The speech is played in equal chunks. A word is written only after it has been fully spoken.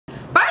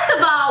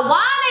all,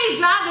 why are they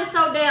driving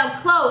so damn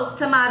close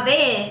to my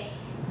van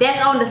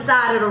that's on the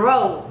side of the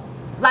road?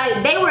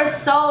 Like, they were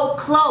so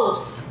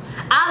close.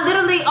 I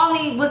literally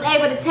only was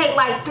able to take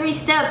like 3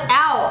 steps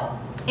out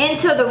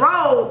into the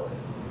road,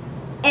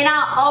 and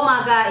oh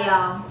my God,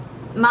 y'all,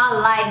 my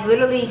life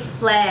literally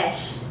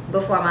flashed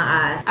before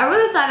my eyes. I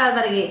really thought I was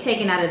about to get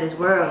taken out of this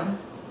world.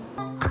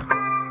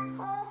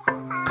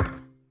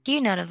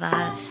 You know the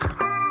vibes.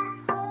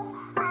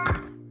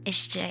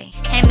 It's Jay.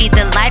 Hand me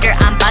the lighter,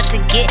 I'm about to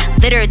get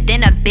litter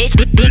than a bitch.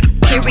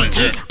 Big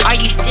period. Are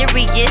you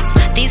serious?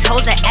 These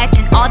hoes are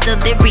acting all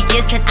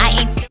delirious, and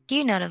I ain't.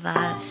 You know the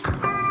vibes.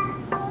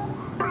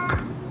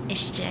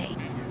 It's Jay.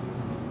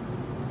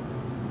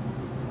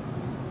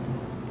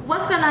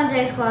 What's going on,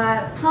 J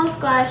Squad? Plum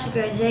Squad, it's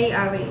your girl Jay. You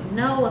already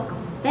know.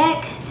 Welcome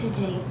back to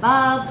J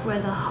Vibes, where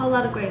there's a whole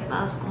lot of great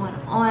vibes going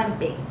on.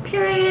 Big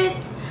period.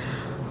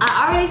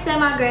 I already said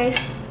my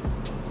grace.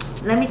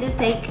 Let me just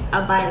take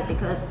a bite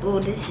because, oh,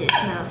 this shit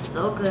smells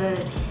so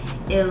good.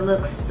 It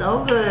looks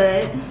so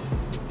good.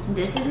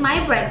 This is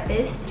my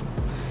breakfast.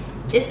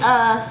 It's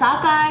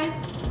sockeye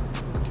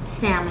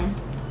salmon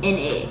and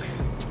eggs.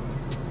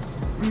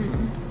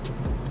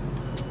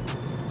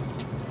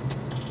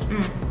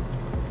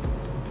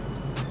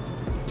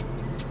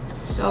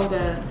 So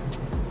good.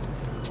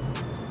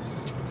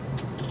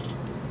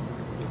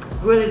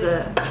 Really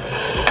good.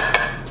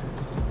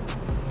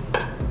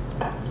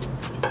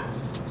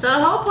 So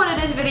the whole point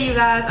of this video, you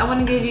guys, I want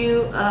to give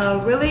you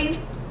a really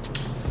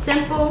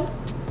simple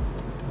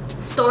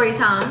story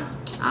time.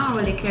 I don't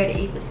really care to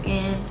eat the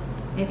skin.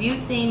 If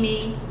you've seen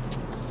me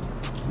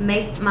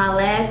make my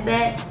last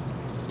batch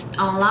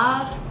on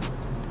live,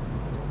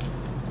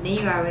 then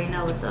you already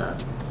know what's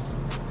up.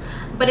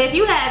 But if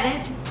you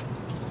haven't,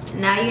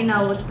 now you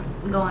know what's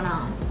going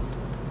on.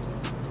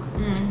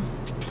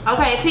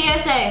 Okay,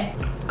 PSA.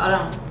 Hold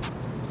on.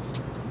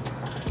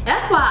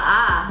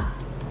 FYI,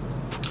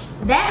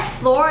 that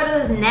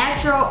Florida's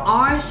natural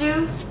orange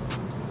juice,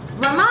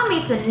 remind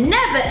me to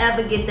never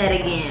ever get that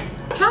again.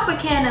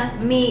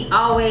 Tropicana, me,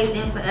 always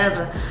and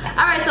forever.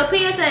 Alright, so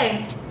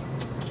PSA,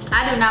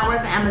 I do not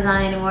work for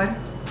Amazon anymore.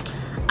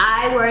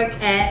 I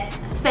work at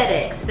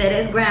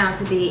FedEx Ground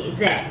to be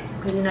exact.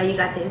 Because you know you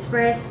got the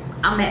Express,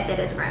 I'm at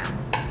FedEx Ground.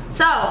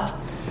 So,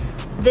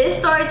 this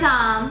story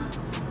time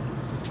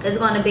is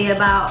going to be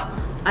about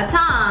a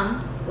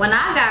time when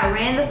I got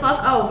ran the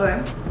fuck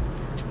over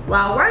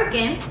while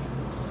working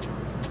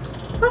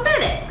for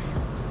FedEx.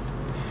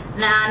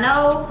 Now I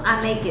know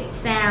I make it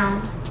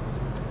sound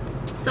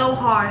so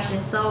harsh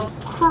and so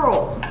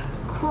cruel,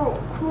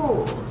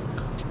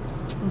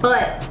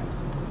 but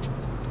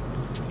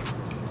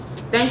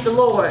thank the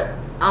Lord,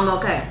 I'm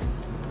okay.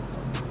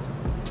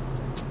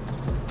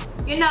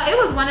 You know, it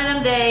was one of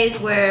them days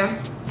where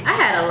I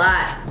had a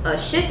lot of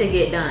shit to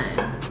get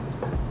done.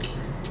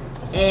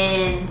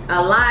 And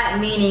a lot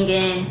meaning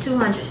in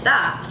 200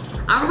 stops.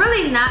 I'm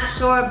really not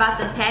sure about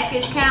the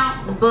package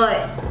count,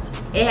 but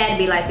it had to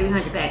be like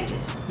 300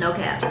 packages, no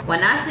cap.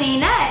 When I seen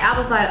that, I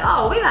was like,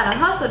 oh, we gotta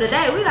hustle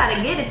today. We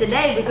gotta get it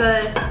today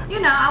because, you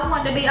know, I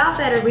want to be off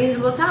at a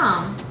reasonable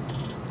time.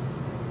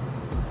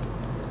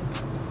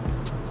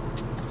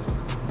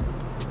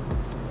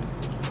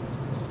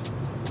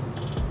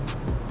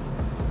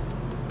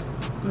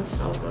 It's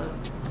so good.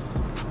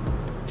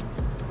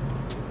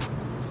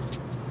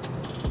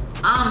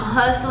 I'm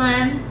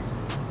hustling.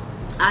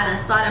 I done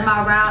started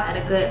my route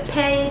at a good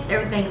pace.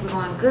 Everything is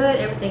going good.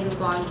 Everything is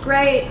going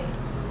great.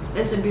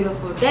 It's a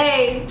beautiful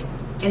day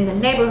in the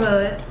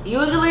neighborhood.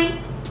 Usually,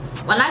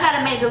 when I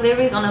gotta make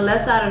deliveries on the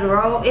left side of the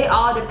road, it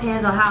all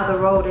depends on how the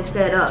road is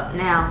set up.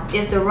 Now,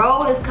 if the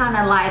road is kind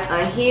of like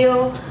a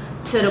hill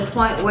to the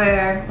point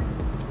where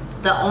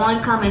the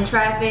oncoming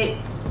traffic,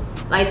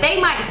 like they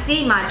might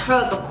see my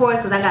truck, of course,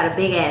 because I got a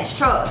big ass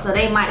truck, so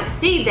they might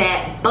see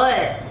that,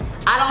 but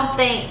I don't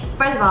think,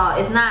 first of all,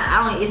 it's not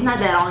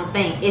that I don't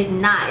think, it's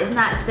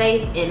not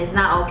safe and it's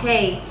not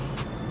okay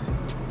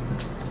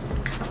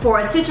for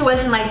a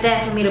situation like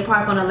that for me to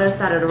park on the left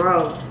side of the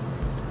road.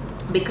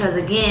 Because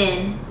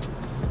again,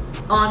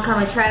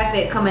 oncoming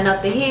traffic coming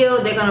up the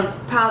hill, they're gonna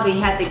probably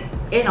have to,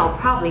 they're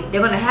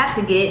gonna have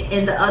to get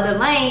in the other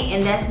lane,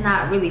 and that's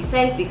not really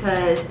safe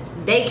because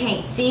they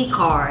can't see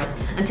cars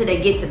until they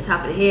get to the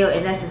top of the hill,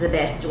 and that's just a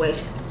bad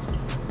situation.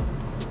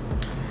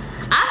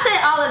 I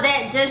said all of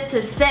that just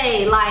to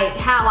say like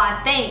how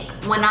I think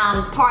when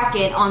I'm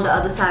parking on the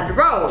other side of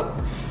the road.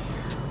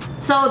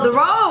 So the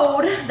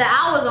road that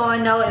I was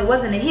on, though, it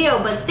wasn't a hill,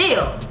 but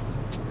still,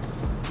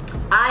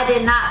 I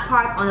did not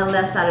park on the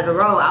left side of the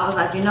road. I was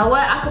like, you know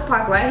what? I could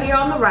park right here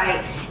on the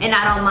right, and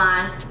I don't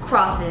mind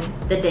crossing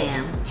the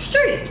damn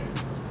street.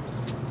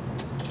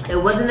 It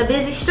wasn't a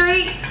busy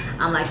street.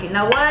 I'm like, you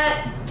know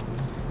what?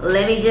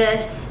 Let me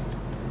just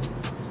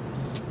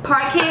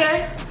park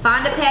here,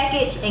 find a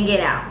package, and get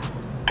out.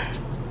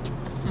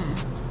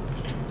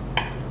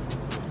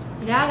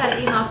 Now I gotta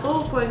eat my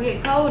food before it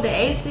get cold. The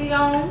AC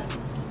on.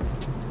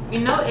 You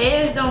know,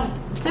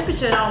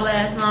 temperature don't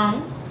last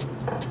long.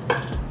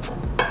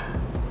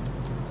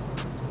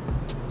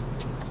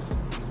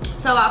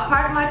 So I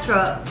parked my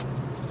truck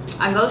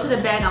I go to the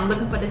back, I'm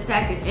looking for this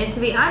package, and to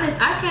be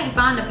honest, I can't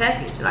find the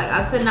package. Like,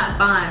 I could not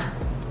find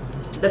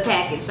the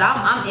package. So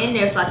I'm in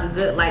there for like a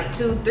good like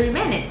 2-3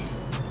 minutes.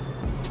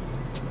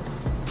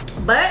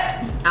 But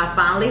I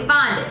finally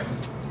find it.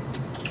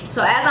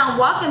 So as I'm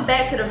walking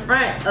back to the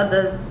front of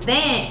the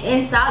van,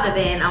 inside the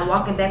van, I'm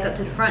walking back up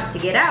to the front to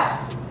get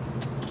out.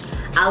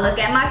 I look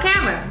at my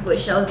camera, which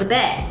shows the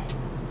bag.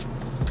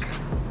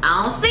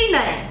 I don't see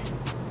nothing.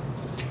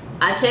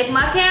 I check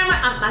my camera,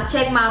 I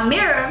check my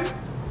mirror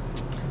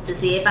to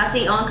see if I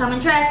see oncoming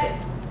traffic.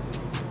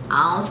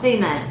 I don't see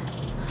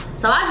nothing.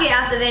 So I get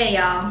out the van,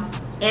 y'all.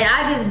 And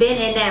I just been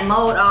in that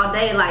mode all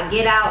day, like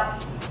get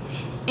out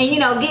and you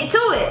know, get to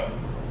it.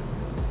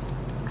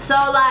 So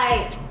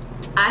like,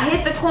 I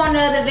hit the corner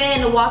of the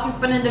van to walk in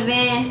front of the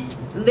van.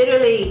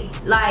 Literally,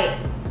 like,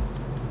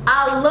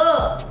 I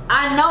look,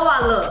 I know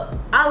I look.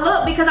 I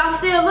look because I'm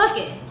still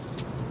looking.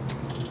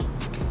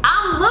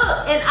 I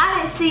look and I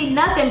didn't see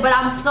nothing, but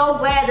I'm so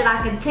glad that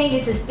I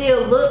continued to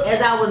still look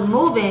as I was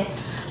moving,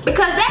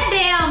 because that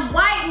damn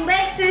white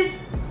Lexus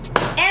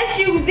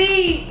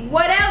SUV,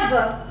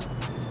 whatever,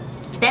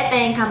 that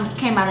thing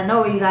came out of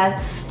nowhere, you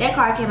guys. That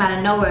car came out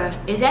of nowhere.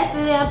 Is that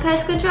the damn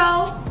pest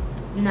control?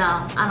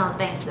 No, I don't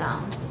think so.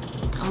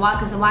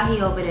 Why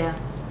he over there?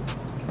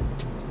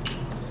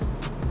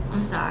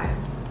 I'm sorry.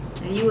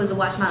 If you was to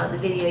watch my other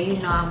video,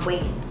 you know I'm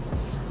waiting.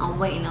 I'm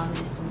waiting on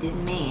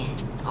this man.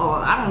 Or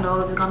I don't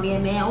know if it's gonna be a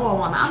man or a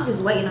woman. I'm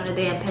just waiting on the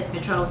damn pest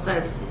control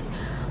services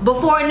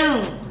before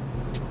noon.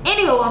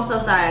 Anywho, I'm so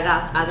sorry I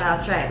got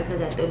off track because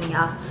that threw me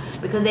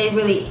off. Because they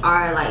really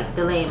are like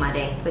delaying my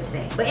day for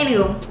today. But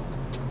anywho,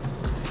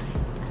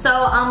 so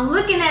I'm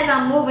looking as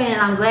I'm moving, and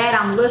I'm glad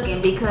I'm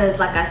looking because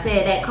like I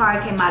said, that car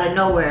came out of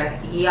nowhere,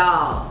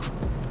 y'all.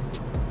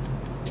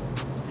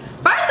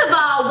 First of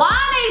all, why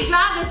are they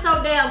driving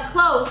so damn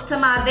close to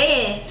my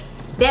van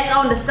that's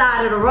on the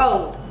side of the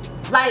road?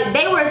 Like,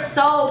 they were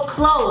so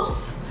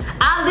close.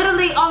 I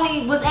literally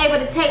only was able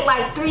to take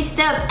like 3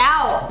 steps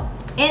out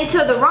into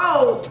the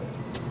road,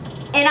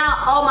 and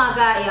oh my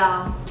God,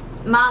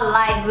 y'all, my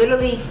life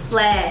literally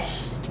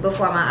flashed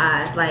before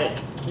my eyes, like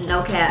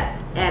no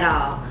cap at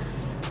all.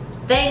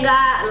 Thank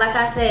God, like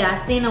I say, I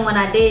seen them when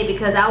I did,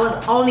 because I was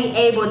only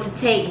able to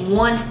take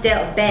 1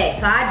 step back.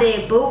 So I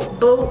did boop,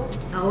 boop.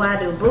 Oh,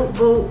 I do boop,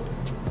 boop.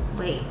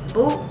 Wait,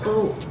 boop,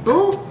 boop,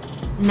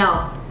 boop.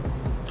 No,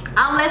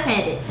 I'm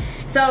left-handed.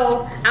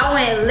 So I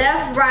went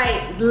left,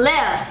 right,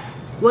 left.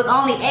 Was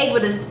only able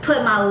to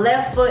put my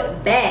left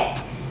foot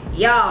back.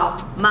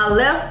 Y'all, my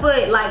left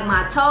foot, like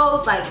my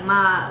toes, like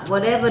my,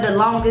 whatever the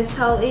longest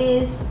toe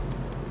is.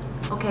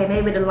 Okay,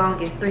 maybe the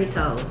longest 3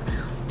 toes.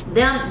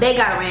 Them, they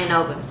got ran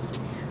over.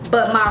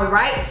 But my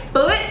right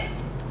foot,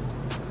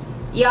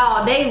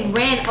 y'all, they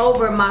ran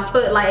over my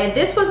foot. Like, if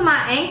this was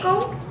my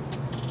ankle,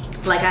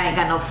 like I ain't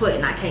got no foot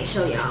and I can't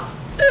show y'all.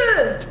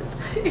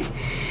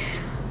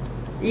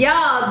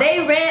 Y'all,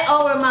 they ran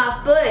over my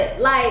foot.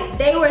 Like,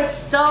 they were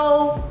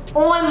so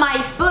on my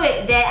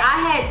foot that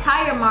I had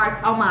tire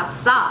marks on my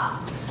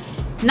socks.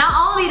 Not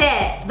only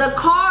that, the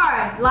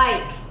car,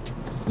 like,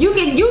 you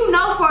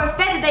know for a fact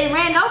that they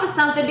ran over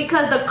something,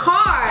 because the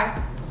car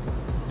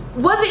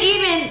wasn't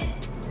even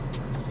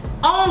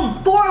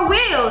on 4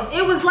 wheels.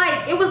 It was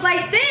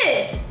like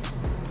this.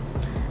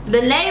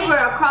 The neighbor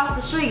across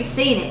the street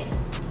seen it.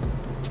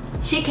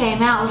 She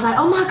came out, was like,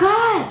 oh my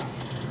God,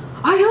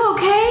 are you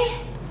okay?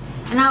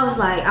 And I was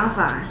like, I'm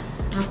fine.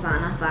 I'm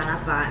fine, I'm fine,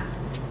 I'm fine.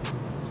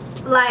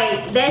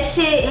 Like, that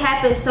shit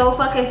happened so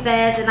fucking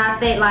fast, and I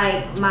think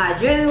like my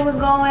adrenaline was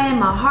going,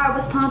 my heart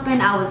was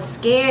pumping, I was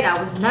scared, I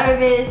was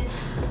nervous,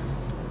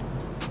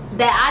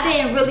 that I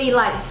didn't really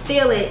like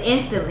feel it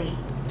instantly.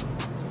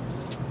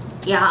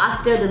 Yeah, I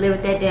still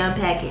delivered that damn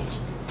package.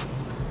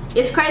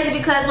 It's crazy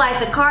because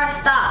like the car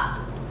stopped.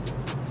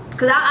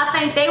 Cause I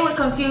think they were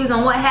confused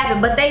on what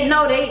happened, but they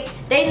know they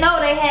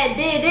had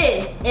did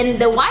this. And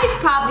the wife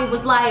probably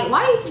was like,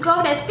 why you just go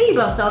over that speed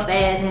bump so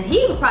fast? And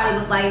he probably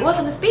was like, it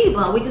wasn't a speed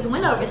bump, we just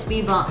went over a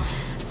speed bump.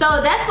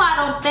 So that's why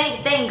I don't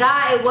thank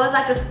God it was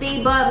like a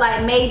speed bump,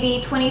 like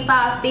maybe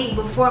 25 feet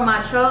before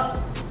my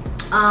truck.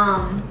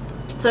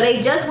 So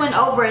they just went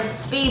over a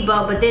speed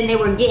bump, but then they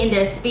were getting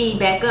their speed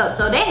back up.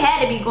 So they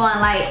had to be going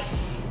like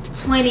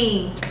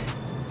 20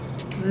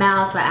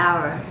 miles per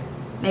hour,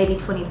 maybe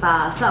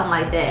 25, something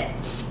like that.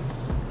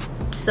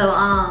 So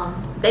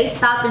they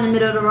stopped in the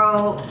middle of the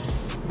road,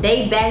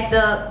 they backed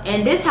up,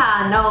 and this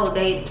how I know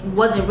they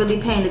wasn't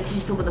really paying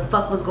attention to what the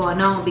fuck was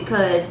going on,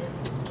 because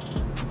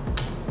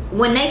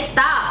when they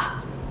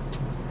stopped,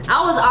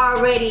 I was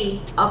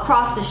already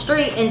across the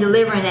street and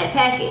delivering that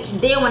package.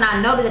 Then when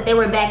I noticed that they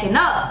were backing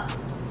up,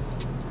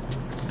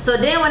 so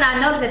then when I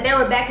noticed that they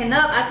were backing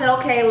up, I said,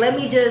 okay, let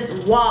me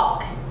just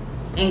walk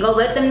and go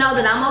let them know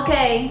that I'm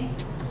okay.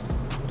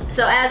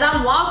 So as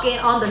I'm walking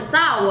on the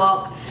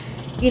sidewalk,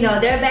 you know,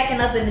 they're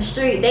backing up in the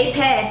street, they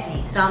passed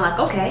me. So I'm like,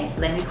 okay,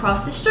 let me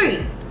cross the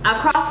street. I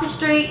crossed the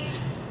street.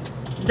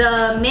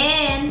 The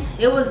man,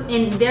 it was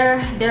in,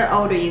 they're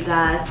older, you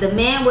guys. The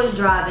man was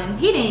driving.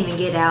 He didn't even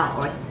get out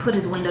or put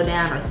his window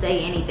down or say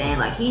anything.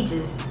 Like, he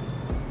just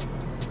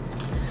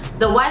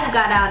the wife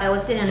got out that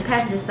was sitting on the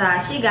passenger side.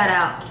 She got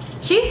out.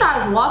 She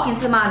starts walking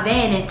to my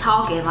van and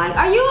talking like,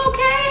 "Are you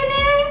okay in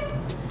there?"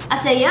 I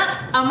said, "Yep,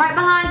 I'm right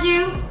behind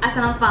you." I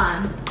said, "I'm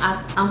fine.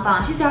 I'm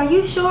fine." She said, "Are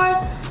you sure?"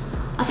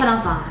 I said,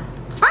 "I'm fine."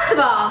 First of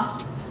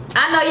all,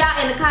 I know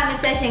y'all in the comment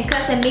section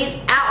cussing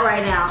me out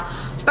right now.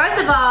 First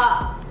of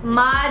all,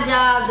 my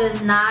job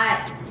does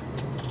not,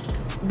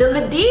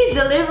 these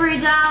delivery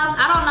jobs,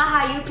 I don't know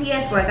how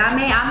UPS work. I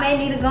may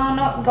need to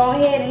go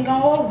ahead and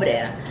go over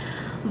there.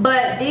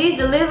 But these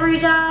delivery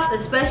jobs,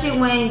 especially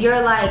when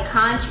you're like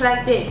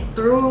contracted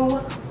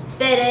through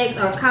FedEx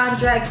or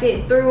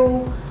contracted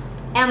through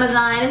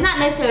Amazon, it's not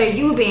necessarily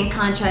you being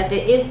contracted,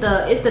 it's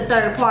the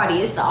third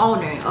party, it's the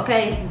owner,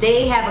 okay?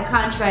 They have a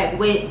contract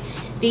with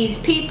these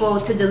people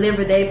to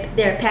deliver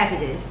their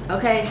packages,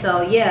 okay?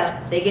 So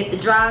yeah, they get the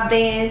drive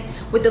vans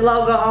with the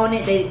logo on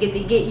it, they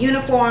get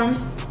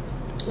uniforms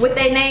with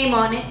their name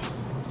on it,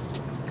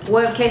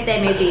 whatever case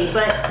that may be.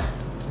 But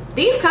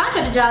these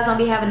contractor jobs don't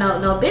be having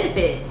no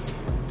benefits.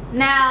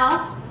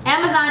 Now,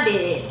 Amazon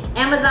did,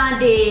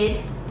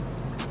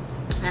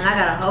 and I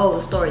got a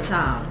whole story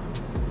time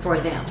for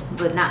them,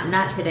 but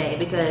not today,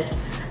 because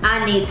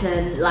I need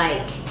to,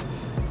 like,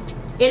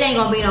 it ain't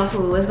gonna be no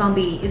food. It's gonna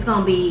be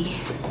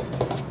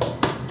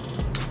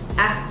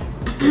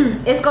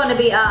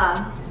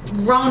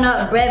grown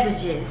up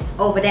beverages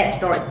over that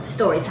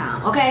story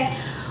time, okay?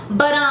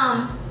 But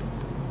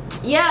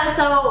yeah,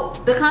 so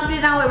the company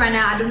that I'm with right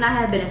now, I do not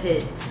have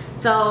benefits.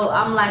 So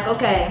I'm like,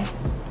 okay,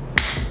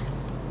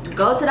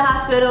 go to the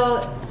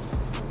hospital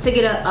to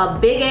get a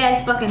big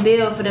ass fucking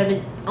bill for them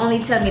to only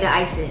tell me to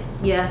ice it.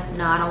 Yeah,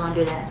 no, I don't want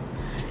to do that.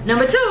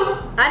 Number two,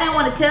 I didn't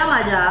want to tell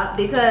my job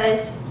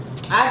because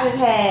I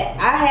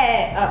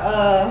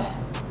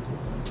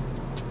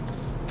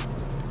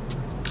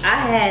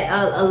had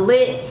a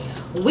lit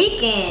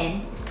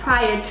weekend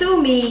prior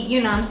to me,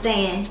 you know what I'm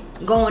saying,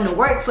 going to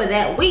work for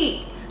that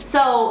week.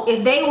 So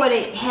if they would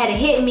have had to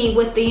hit me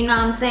with the, you know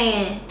what I'm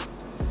saying,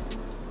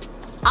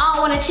 I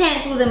don't want a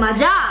chance losing my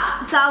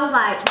job. So I was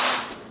like,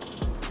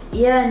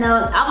 yeah,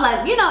 no, I'm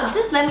like, you know,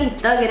 just let me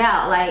thug it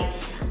out. Like,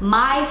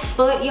 my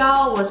foot,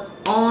 y'all, was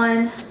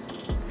on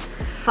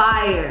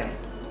fire.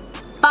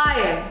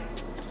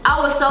 I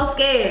was so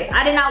scared.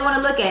 I did not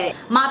want to look at it.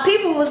 My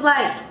people was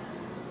like,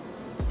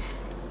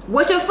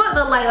 what your foot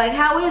look like? Like,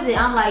 how is it?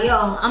 I'm like, yo,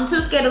 I'm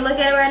too scared to look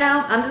at it right now.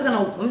 I'm just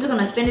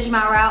gonna finish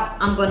my route.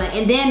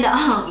 And then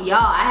y'all,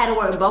 I had to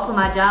work both of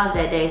my jobs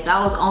that day, so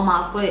I was on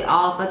my foot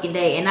all fucking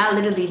day, and I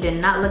literally did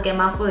not look at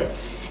my foot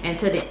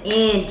until the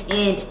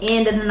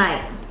end of the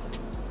night.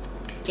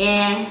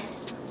 And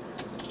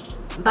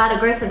by the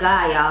grace of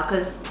God, y'all,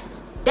 cause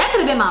that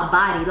could have been my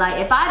body. Like,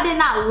 if I did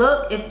not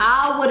look, if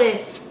I would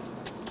have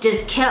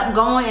just kept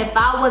going, if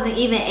I wasn't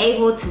even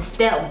able to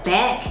step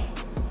back,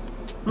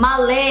 my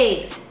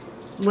legs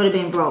would have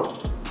been broke.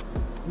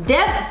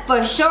 That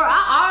for sure.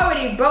 I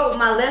already broke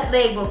my left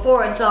leg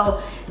before,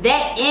 so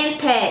that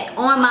impact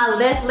on my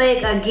left leg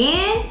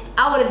again,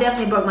 I would have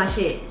definitely broke my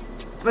shit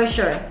for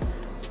sure.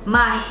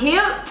 My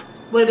hip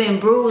would have been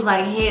bruised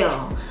like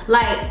hell.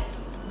 Like,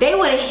 they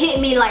would have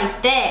hit me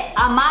like that.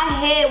 My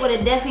head would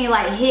have definitely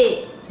like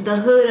hit the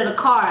hood of the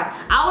car.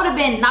 I would have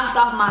been knocked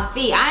off my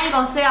feet. I ain't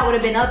gonna say I would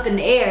have been up in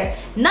the air,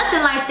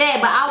 nothing like that,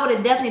 but I would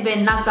have definitely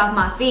been knocked off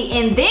my feet.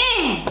 And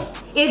then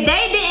if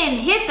they didn't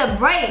hit the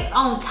brake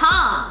on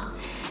time,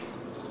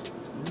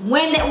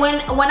 when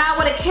I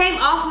would have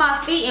came off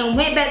my feet and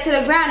went back to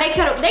the ground, they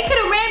could have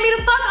ran me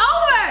the fuck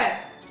over.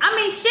 I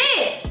mean,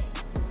 shit.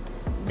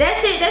 That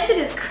shit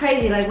is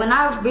crazy. Like, when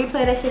I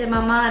replay that shit in my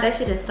mind, that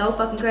shit is so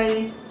fucking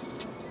crazy.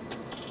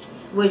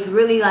 Which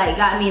really like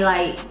got me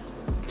like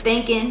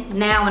thinking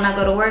now when I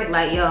go to work,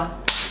 like, yo,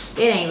 it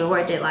ain't even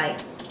worth it.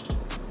 Like,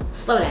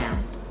 slow down.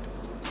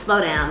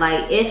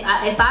 Like, if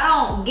I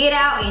don't get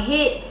out and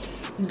hit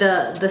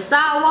the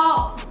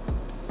sidewalk,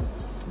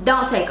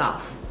 don't take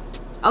off,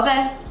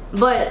 okay?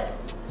 But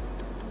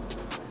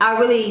I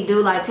really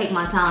do like take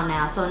my time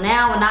now. So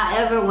now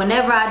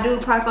whenever I do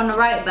park on the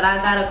right, but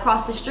I gotta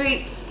cross the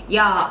street,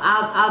 y'all,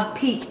 I'll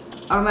peek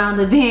around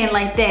the bend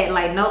like that.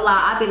 Like, no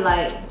lie, I be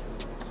like,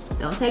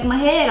 don't take my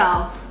head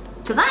off,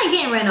 cause I ain't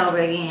getting ran over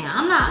again.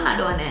 I'm not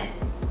doing that.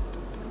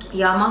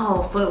 Y'all, my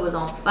whole foot was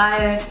on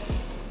fire.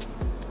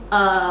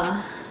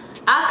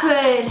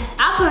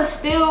 I could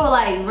still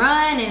like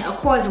run and of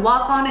course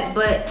walk on it,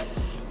 but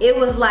it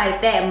was like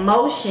that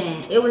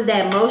motion. It was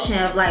that motion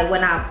of like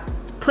when I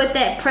put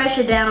that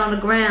pressure down on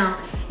the ground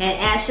and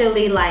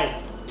actually, like,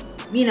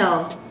 you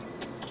know,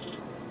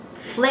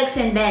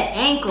 flexing that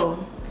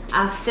ankle.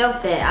 I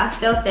felt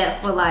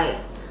that for like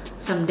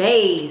some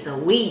days, a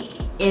week.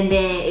 And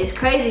then it's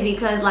crazy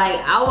because like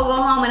I would go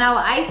home and I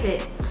would ice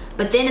it,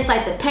 but then it's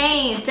like the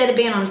pain, instead of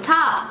being on the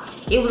top,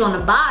 it was on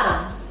the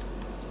bottom,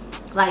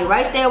 like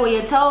right there where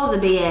your toes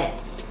would be at.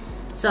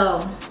 So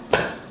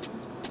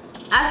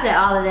I said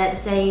all of that to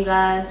say, you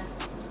guys,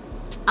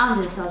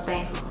 I'm just so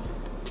thankful,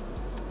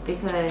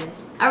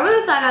 because I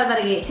really thought I was about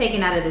to get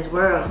taken out of this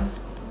world.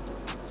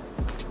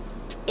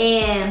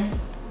 And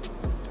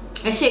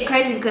it's shit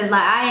crazy because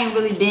like I ain't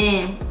really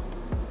been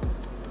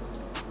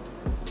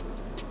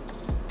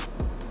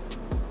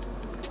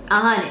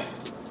 100.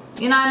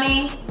 You know what I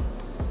mean?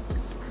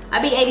 I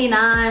be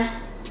 89.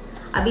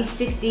 I be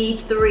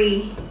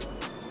 63.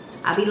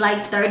 I be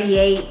like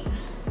 38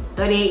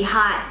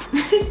 hot.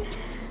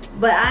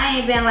 But I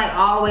ain't been like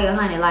all the way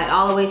 100, like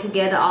all the way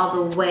together, all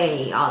the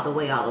way.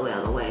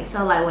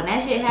 So like when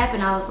that shit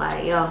happened, I was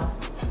like, yo,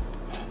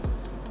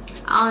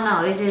 I don't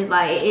know. It's just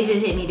like, it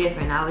just hit me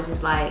different. I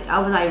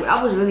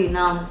was really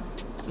numb.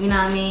 You know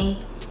what I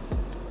mean?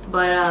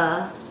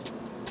 But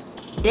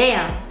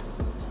damn,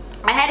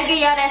 I had to give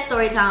y'all that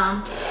story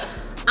time.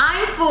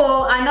 I'm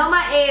full. I know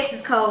my ass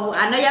is cold.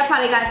 I know y'all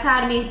probably got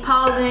tired of me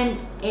pausing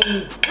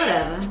and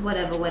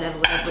whatever.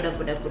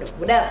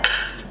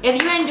 If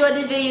you enjoyed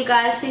this video,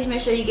 guys, please make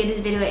sure you give this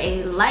video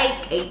a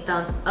like, a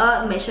thumbs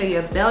up. Make sure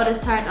your bell is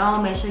turned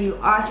on. Make sure you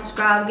are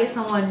subscribed. Get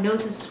someone new to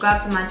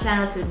subscribe to my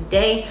channel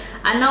today.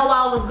 I know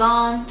while I was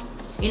gone,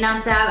 you know what I'm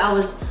saying, I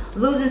was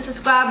losing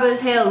subscribers,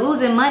 hell,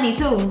 losing money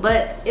too,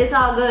 but it's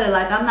all good.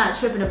 Like, I'm not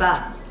tripping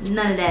about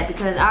none of that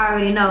because I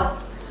already know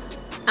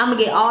I'm gonna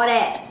get all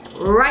that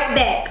right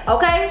back,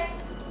 okay?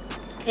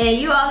 And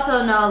you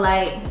also know,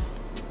 like,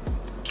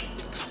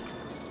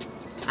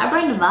 I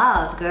bring the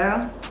vibes,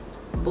 girl,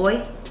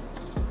 boy,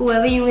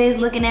 whoever you is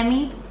looking at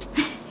me.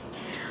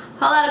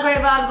 Whole lot of great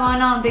vibes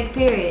going on, big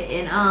period.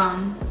 And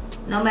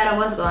no matter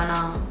what's going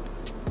on,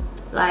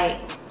 like,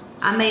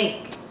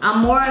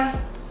 I'm more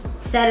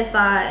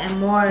satisfied and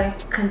more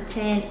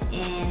content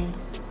and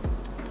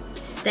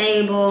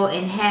stable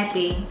and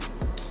happy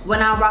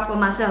when I rock with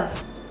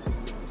myself.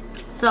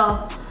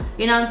 So,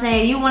 you know what I'm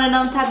saying? You one of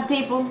them type of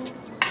people,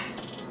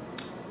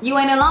 you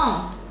ain't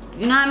alone.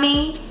 You know what I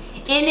mean?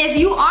 And if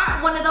you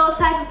aren't one of those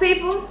type of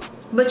people,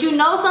 but you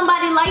know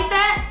somebody like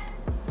that,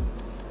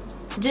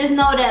 just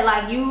know that,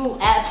 like, you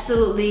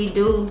absolutely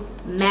do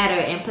matter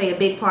and play a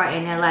big part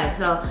in their life.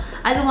 So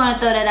I just want to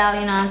throw that out,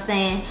 you know what I'm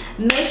saying?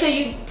 Make sure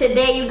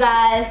today,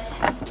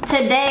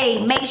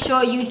 make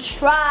sure you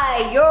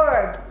try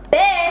your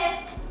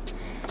best.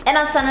 And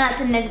I'm signing out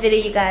to the next video,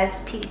 you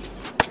guys. Peace.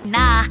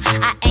 Nah,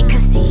 I ain't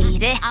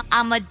conceited.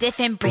 I'm a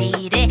different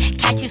breed.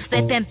 Catch you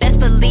slipping, best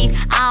believe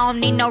I don't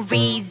need no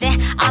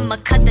reason. I'ma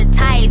cut the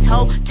ties,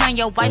 ho. Turn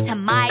your wife to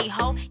my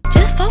hoe.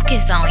 Just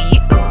focus on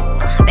you,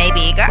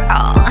 baby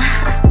girl.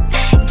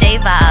 J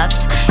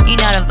vibes, you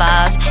know the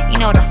vibes. You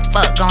know what the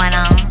fuck going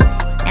on.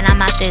 And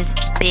I'm out this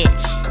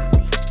bitch.